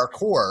believe, at our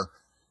core.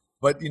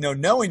 But,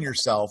 knowing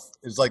yourself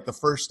is like the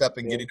first step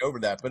in getting over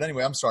that. But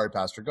anyway, I'm sorry,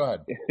 Pastor. Go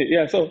ahead.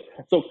 Yeah, so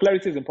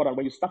clarity is important.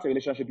 When you start a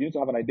relationship, you need to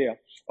have an idea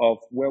of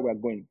where we're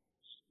going.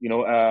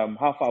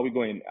 How far are we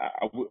going?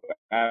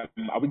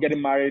 Are we getting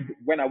married?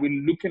 When are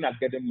we looking at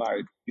getting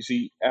married? You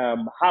see,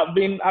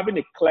 having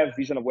a clear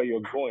vision of where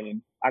you're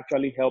going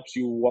actually helps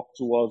you walk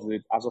towards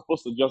it, as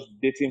opposed to just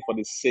dating for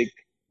the sake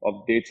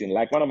of dating.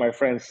 Like one of my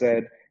friends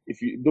said,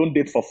 if you don't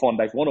date for fun,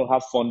 like if you want to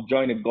have fun,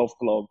 join a golf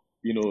club,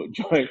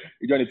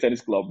 join a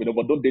tennis club,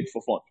 but don't date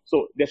for fun.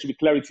 So there should be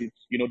clarity.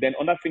 Then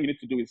another thing you need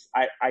to do is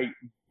I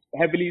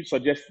heavily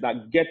suggest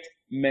that get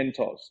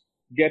mentors,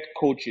 get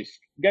coaches,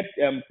 get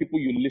people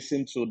you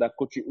listen to that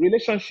coach you.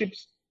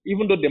 Relationships,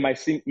 even though they might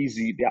seem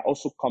easy, they are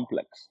also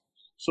complex.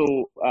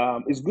 So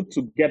it's good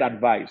to get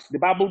advice. The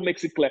Bible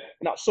makes it clear.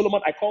 Now,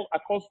 Solomon, I call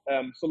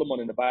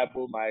Solomon in the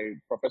Bible my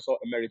professor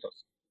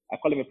emeritus. I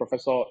call him a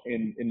professor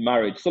in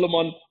marriage.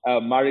 Solomon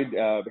married,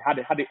 had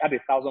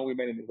 1,000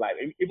 women in his life.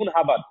 Even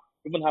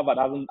Harvard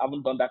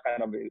haven't done that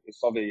kind of a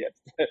survey yet.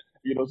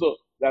 So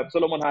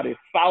Solomon had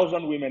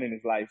 1,000 women in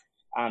his life,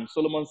 and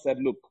Solomon said,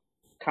 "Look,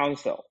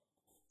 counsel.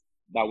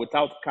 That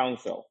without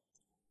counsel,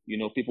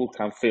 people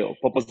can fail.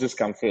 Purposes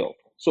can fail.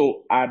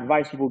 So I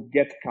advise people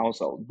get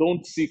counsel.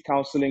 Don't see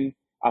counseling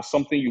as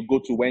something you go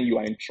to when you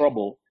are in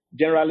trouble.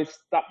 Generally,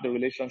 start the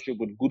relationship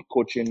with good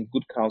coaching,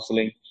 good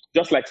counseling,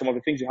 just like some of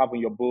the things you have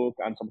in your book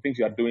and some things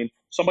you are doing.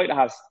 Somebody that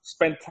has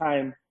spent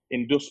time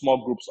in those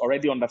small groups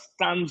already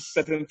understands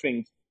certain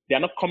things. They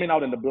are not coming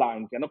out in the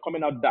blind. They are not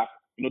coming out dark.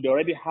 They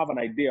already have an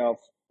idea of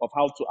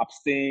how to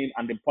abstain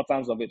and the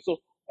importance of it. So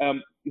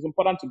it's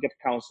important to get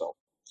counsel.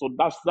 So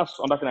that's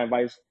another thing I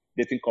advise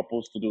dating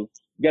couples to do.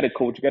 Get a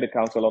coach, get a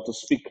counselor to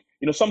speak.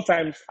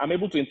 Sometimes I'm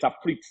able to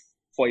interpret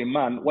for a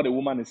man what a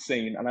woman is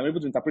saying, and I'm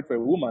able to interpret for a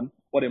woman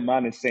what a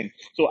man is saying.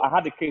 So I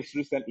had a case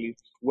recently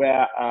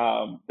where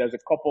there's a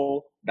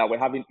couple that were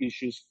having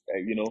issues,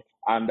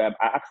 and I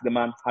asked the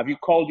man, "Have you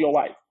called your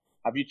wife?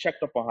 Have you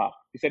checked up on her?"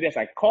 He said, "Yes,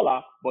 I call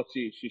her, but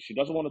she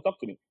doesn't want to talk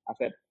to me." I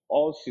said,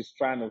 "All she's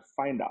trying to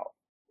find out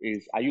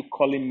is, are you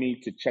calling me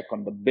to check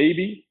on the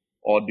baby,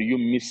 or do you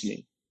miss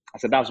me?" I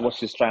said, "That's what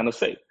she's trying to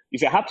say." You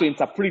see, I had to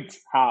interpret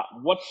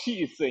what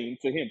she is saying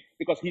to him,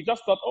 because he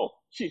just thought, "Oh,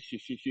 she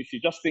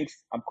just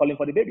thinks I'm calling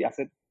for the baby." I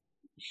said,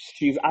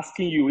 "She's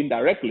asking you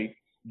indirectly,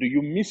 do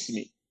you miss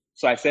me?"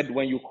 So I said,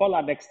 when you call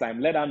her next time,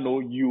 let her know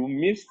you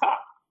miss her.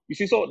 You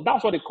see, so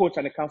that's what a coach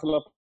and a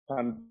counselor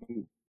can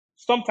do.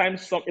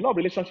 Sometimes a lot of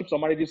relationships or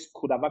marriages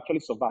could have actually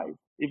survived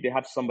if they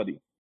had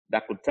somebody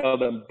that could tell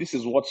them, this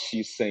is what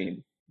she's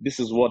saying, this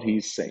is what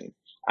he's saying,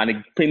 and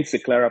it paints a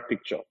clearer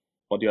picture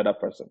for the other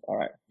person. All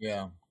right.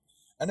 Yeah.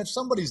 And if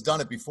somebody's done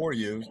it before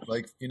you,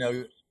 like,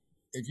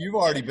 if you've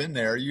already been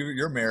there,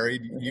 you're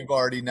married, you've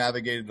already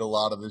navigated a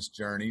lot of this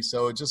journey.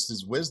 So it just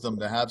is wisdom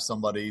to have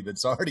somebody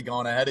that's already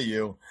gone ahead of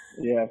you,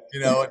 yeah,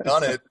 and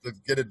done it to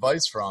get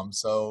advice from.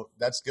 So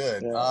that's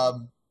good. Yeah.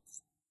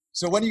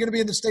 So when are you going to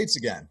be in the States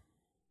again?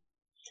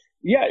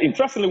 Yeah,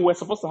 interestingly, we're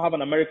supposed to have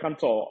an American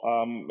tour,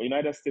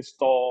 United States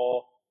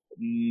tour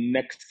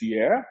next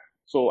year.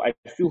 So I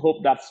still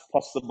hope that's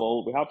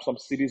possible. We have some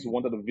cities we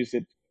wanted to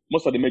visit,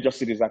 most of the major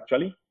cities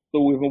actually. So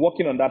we've been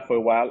working on that for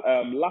a while.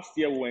 Last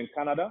year we were in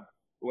Canada,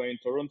 we were in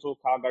Toronto,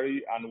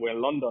 Calgary, and we're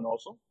in London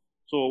also.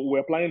 So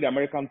we're planning the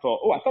American tour.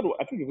 Oh, I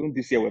think even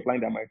this year we're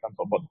planning the American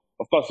tour. But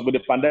of course, with the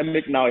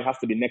pandemic now, it has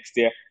to be next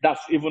year.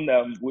 That's even,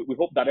 we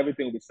hope that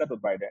everything will be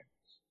settled by then.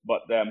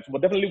 But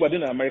definitely we're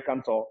doing an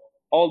American tour.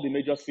 All the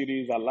major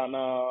cities,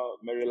 Atlanta,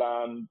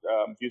 Maryland,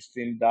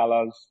 Houston,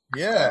 Dallas.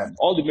 Yeah.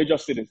 All the major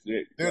cities.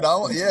 Dude, you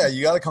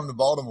got to come to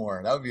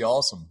Baltimore. That would be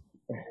awesome.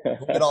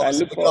 Get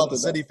all the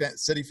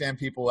city fan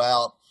people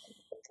out,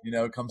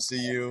 come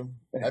see you.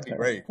 That'd be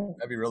great.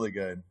 That'd be really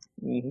good.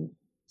 Mm-hmm.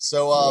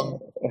 So,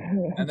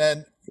 and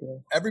then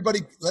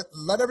everybody,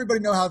 let everybody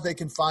know how they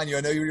can find you.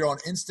 I know you're on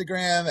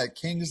Instagram at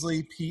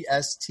Kingsley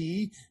PST.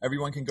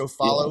 Everyone can go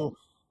follow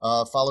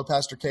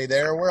Pastor K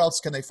there. Where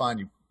else can they find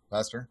you,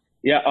 Pastor?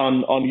 Yeah,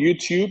 on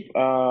YouTube.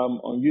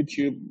 On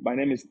YouTube, my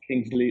name is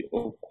Kingsley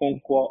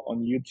Okonkwo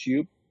on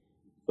YouTube.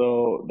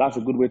 So that's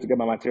a good way to get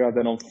my material.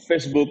 Then on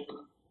Facebook,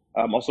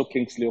 also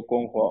Kingsley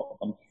Okonkwo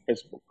on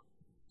Facebook.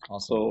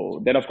 Awesome. So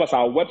then, of course,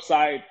 our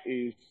website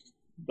is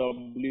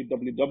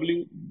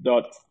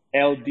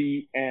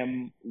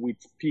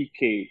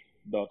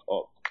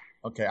www.ldmwithpk.org.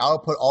 Okay, I'll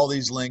put all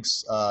these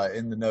links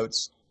in the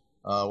notes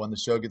when the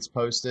show gets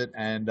posted.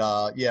 And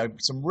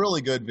some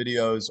really good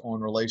videos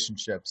on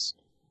relationships.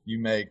 You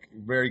make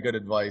very good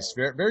advice,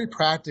 very, very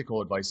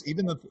practical advice.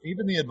 Even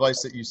the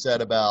advice that you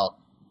said about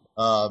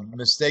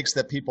mistakes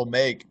that people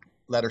make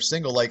that are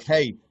single, like,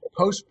 hey,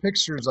 post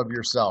pictures of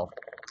yourself.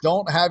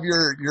 Don't have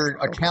your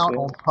account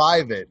on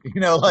private.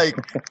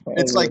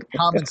 It's like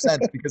common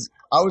sense, because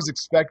I was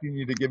expecting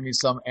you to give me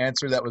some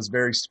answer that was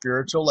very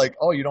spiritual, like,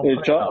 oh, you don't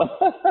put it out.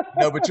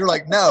 No, but you're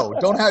like, no,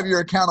 don't have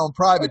your account on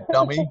private,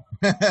 dummy.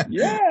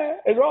 Yeah,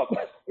 Rob,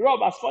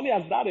 as funny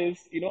as that is,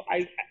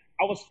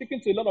 I was speaking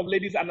to a lot of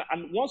ladies, and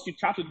once you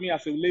chat with me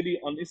as a lady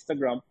on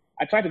Instagram,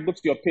 I tried to go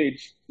to your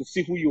page to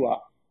see who you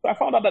are. So I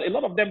found out that a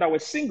lot of them that were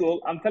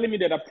single and telling me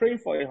that they're praying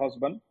for a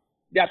husband,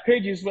 their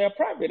pages were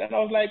private. And I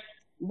was like,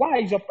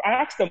 I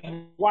asked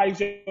them, why is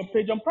your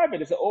page on private?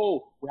 They said,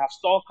 oh, we have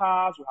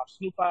stalkers, we have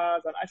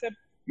snoopers. And I said,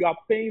 you are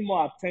paying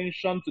more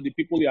attention to the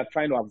people you are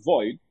trying to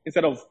avoid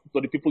instead of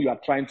to the people you are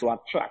trying to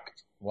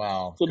attract.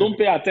 Wow. So don't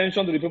pay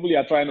attention to the people you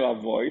are trying to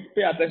avoid.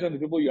 Pay attention to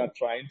the people you are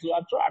trying to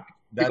attract.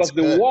 That's because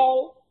the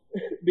wall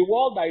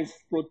that is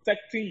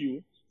protecting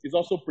you is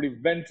also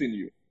preventing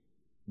you.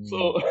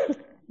 So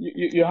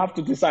you have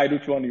to decide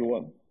which one you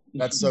want.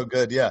 That's so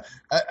good. Yeah.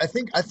 I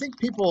think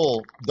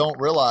people don't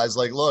realize,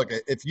 like, look,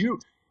 if you,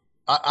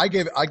 I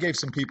gave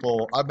some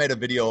people, I made a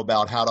video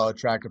about how to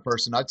attract a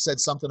person. I said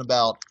something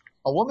about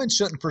a woman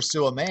shouldn't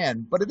pursue a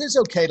man, but it is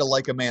okay to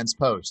like a man's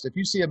post. If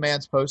you see a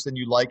man's post and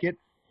you like it,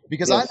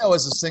 because I know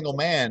as a single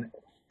man,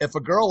 if a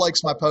girl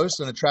likes my post,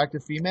 an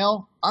attractive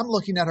female, I'm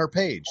looking at her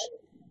page.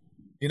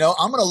 You know,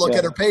 I'm going to look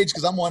at her page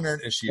because I'm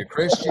wondering, is she a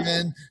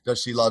Christian?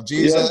 Does she love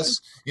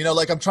Jesus? You know,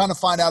 like I'm trying to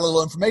find out a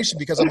little information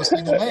because I'm a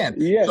single man.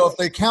 So if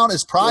the account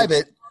is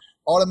private,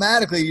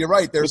 automatically, you're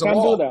right, there's a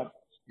wall. Do that.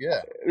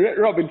 Yeah.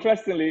 Rob,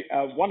 interestingly,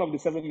 one of the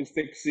 7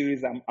 Mistakes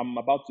series I'm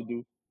about to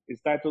do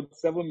is titled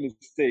 7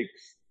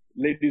 Mistakes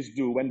Ladies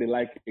Do When They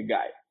Like a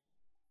Guy.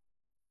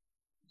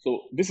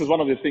 So this is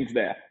one of the things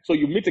there. So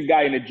you meet a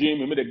guy in a gym,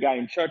 you meet a guy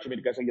in church, you meet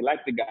a guy, so you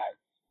like the guy.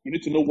 You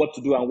need to know what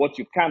to do and what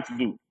you can't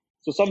do.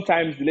 So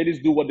sometimes the ladies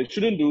do what they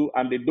shouldn't do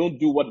and they don't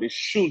do what they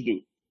should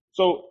do.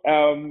 So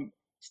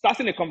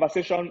starting a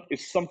conversation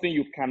is something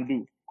you can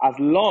do as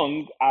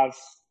long as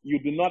you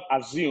do not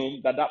assume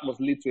that must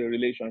lead to a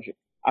relationship.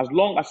 As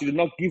long as you do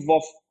not give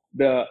off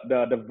the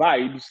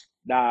vibes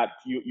that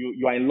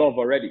you are in love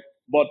already.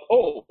 But,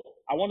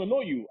 I want to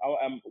know you.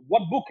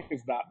 What book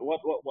is that?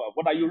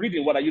 What are you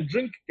reading? What are you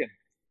drinking?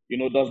 You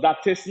know, does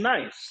that taste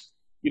nice?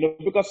 You know,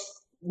 because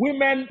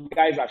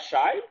guys are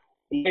shy.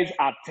 Guys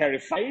are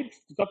terrified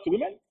to talk to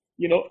women.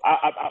 You know,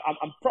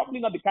 I'm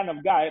probably not the kind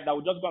of guy that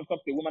would just go and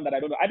talk to a woman that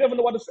I don't know. I don't even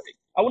know what to say.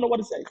 I won't know what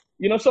to say.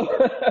 You know, so,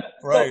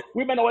 right. So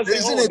women always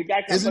say, the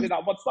guy can't put it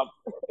out. What's up?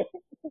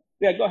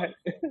 Yeah, go ahead.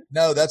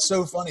 No, that's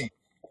so funny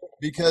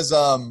because,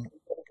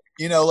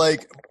 you know,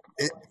 like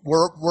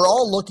we're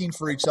all looking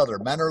for each other.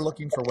 Men are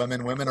looking for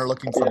women. Women are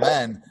looking for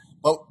men.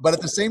 But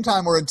at the same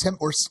time,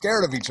 we're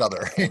scared of each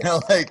other. You know,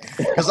 like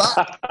because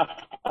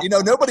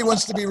nobody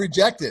wants to be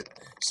rejected.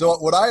 So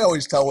what I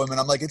always tell women,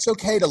 I'm like, it's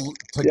okay to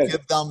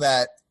give them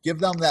that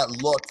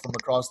look from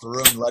across the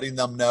room, letting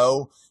them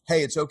know,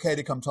 hey, it's okay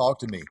to come talk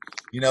to me.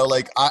 You know,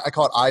 like I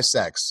call it eye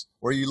sex,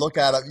 where you look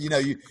at it, you know,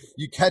 you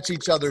catch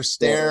each other's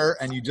stare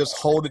and you just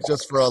hold it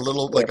just for a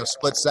little, like a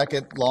split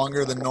second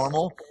longer than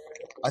normal.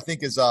 I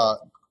think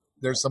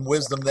there's some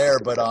wisdom there,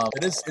 but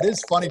it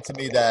is funny to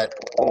me that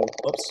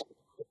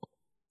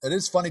it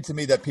is funny to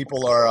me that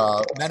people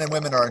are men and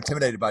women are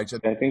intimidated by each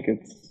other. I think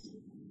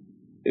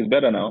it's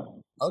better now.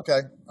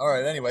 Okay. All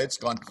right. Anyway, it's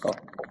gone. Oh,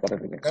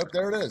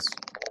 there it is.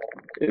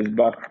 It's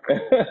back.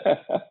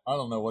 I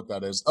don't know what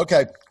that is.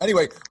 Okay.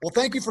 Anyway, well,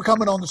 thank you for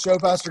coming on the show,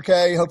 Pastor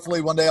K.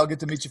 Hopefully one day I'll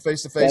get to meet you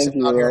face to face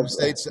out here in the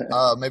States.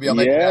 Maybe I'll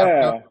make it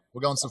happen.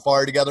 We'll go on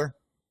safari together.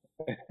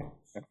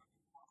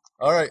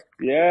 All right.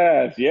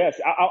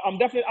 Yes. I'll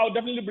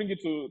definitely bring you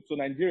to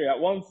Nigeria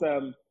once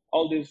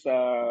all this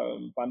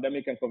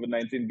pandemic and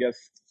COVID-19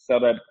 gets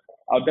settled.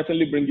 I'll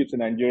definitely bring you to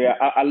Nigeria.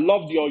 I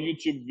loved your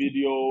YouTube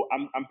video.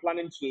 I'm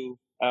planning to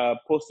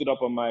post it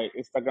up on my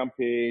Instagram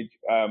page.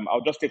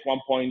 I'll just take one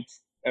point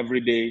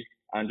every day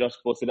and just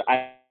post it.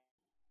 I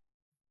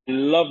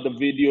love the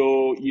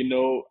video. You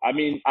know, I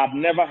mean, I've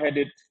never heard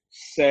it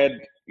said,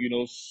 you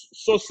know,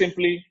 so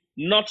simply,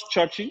 not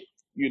churchy.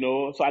 You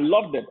know, so I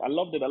loved it. I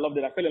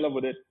fell in love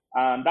with it.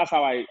 And that's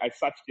how I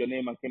searched your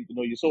name and came to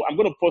know you. So I'm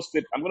going to post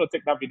it. I'm going to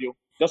take that video,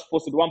 just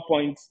post it one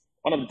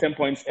of the 10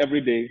 points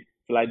every day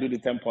till I do the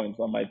 10 points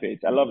on my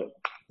page. I love it.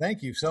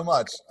 Thank you so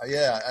much.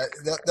 Yeah,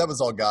 that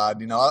was all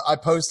God. You know, I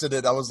posted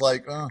it. I was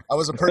like, I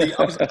was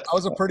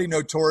a pretty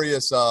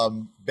notorious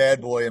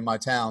bad boy in my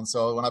town.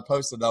 So when I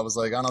posted it, I was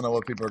like, I don't know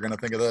what people are going to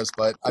think of this,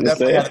 but I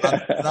definitely had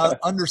an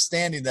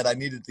understanding that I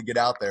needed to get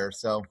out there.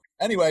 So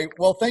anyway,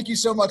 well, thank you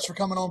so much for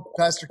coming on,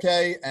 Pastor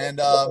K. And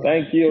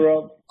thank you,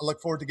 Rob. I look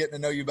forward to getting to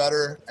know you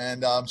better.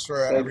 And I'm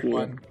sure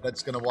everyone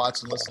that's going to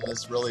watch and listen to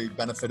this really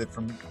benefited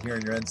from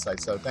hearing your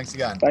insights. So thanks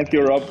again. Thank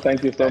you, Rob.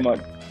 Thank you so much.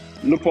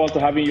 Look forward to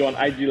having you on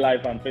IG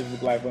Live and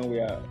Facebook Live when we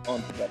are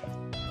on together.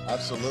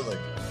 Absolutely.